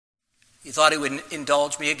He thought he would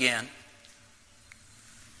indulge me again.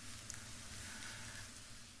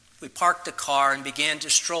 We parked the car and began to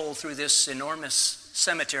stroll through this enormous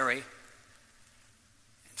cemetery.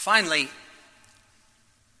 Finally,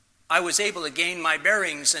 I was able to gain my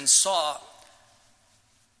bearings and saw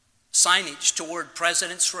signage toward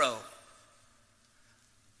President's Row.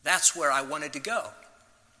 That's where I wanted to go.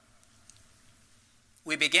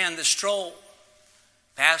 We began the stroll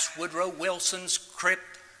past Woodrow Wilson's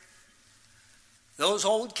crypt, those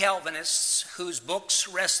old Calvinists whose books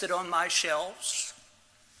rested on my shelves,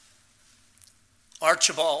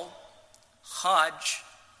 Archibald, Hodge,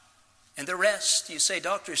 and the rest. You say,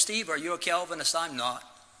 Dr. Steve, are you a Calvinist? I'm not.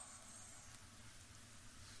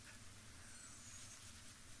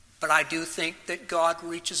 But I do think that God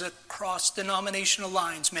reaches across denominational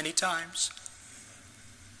lines many times.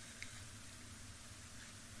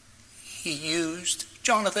 He used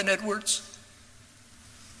Jonathan Edwards.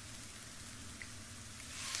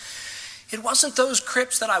 It wasn't those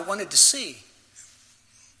crypts that I wanted to see.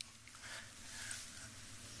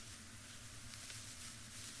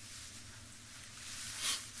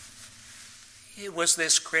 It was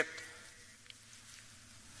this crypt.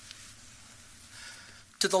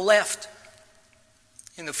 To the left,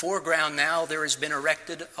 in the foreground now, there has been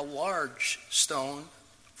erected a large stone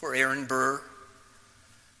for Aaron Burr,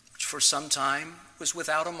 which for some time was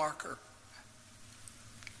without a marker.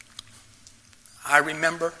 I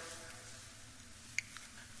remember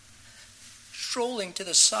strolling to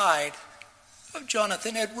the side of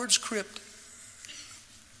Jonathan Edwards' crypt.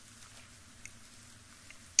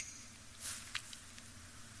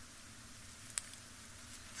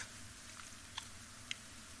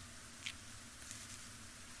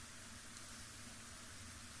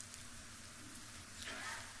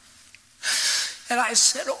 And I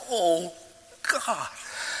said, oh, God,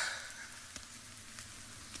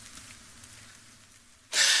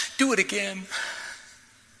 do it again.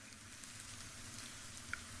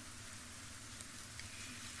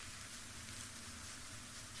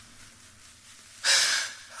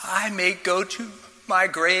 I may go to my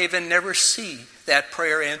grave and never see that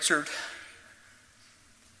prayer answered.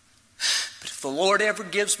 But if the Lord ever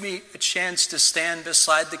gives me a chance to stand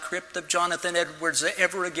beside the crypt of Jonathan Edwards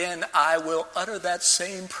ever again, I will utter that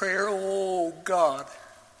same prayer. Oh, God,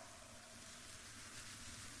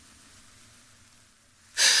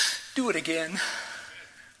 do it again.